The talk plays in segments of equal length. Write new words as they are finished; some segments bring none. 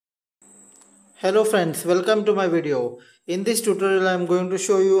Hello friends, welcome to my video. In this tutorial I am going to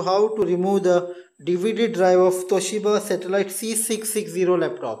show you how to remove the DVD drive of Toshiba satellite C660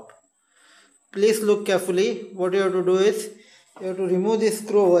 laptop. Please look carefully. What you have to do is, you have to remove this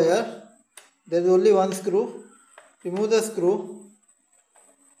screw over here. There is only one screw. Remove the screw.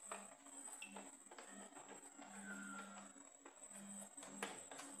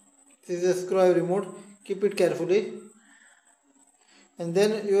 This is the screw I have removed. Keep it carefully. And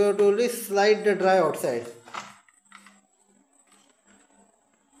then you have to only slide the drive outside.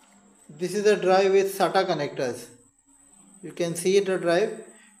 This is a drive with SATA connectors. You can see the drive.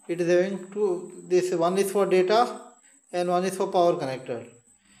 It is having two. This one is for data and one is for power connector.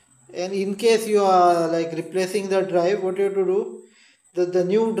 And in case you are like replacing the drive, what you have to do, the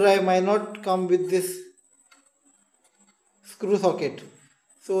new drive might not come with this screw socket.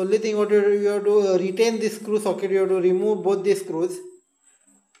 So only thing what you have to retain this screw socket, you have to remove both these screws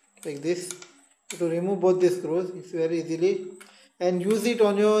like this. You have to remove both these screws. It's very easily, and use it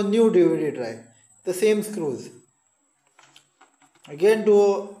on your new DVD drive. The same screws. Again,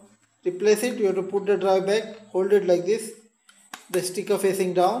 to replace it, you have to put the drive back, hold it like this, the sticker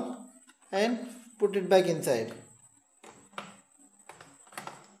facing down, and put it back inside.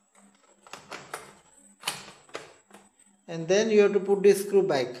 And then you have to put this screw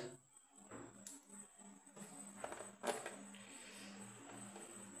back.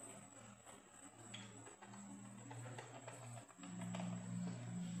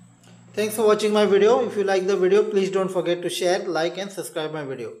 Thanks for watching my video. If you like the video, please don't forget to share, like and subscribe my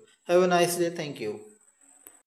video. Have a nice day. Thank you.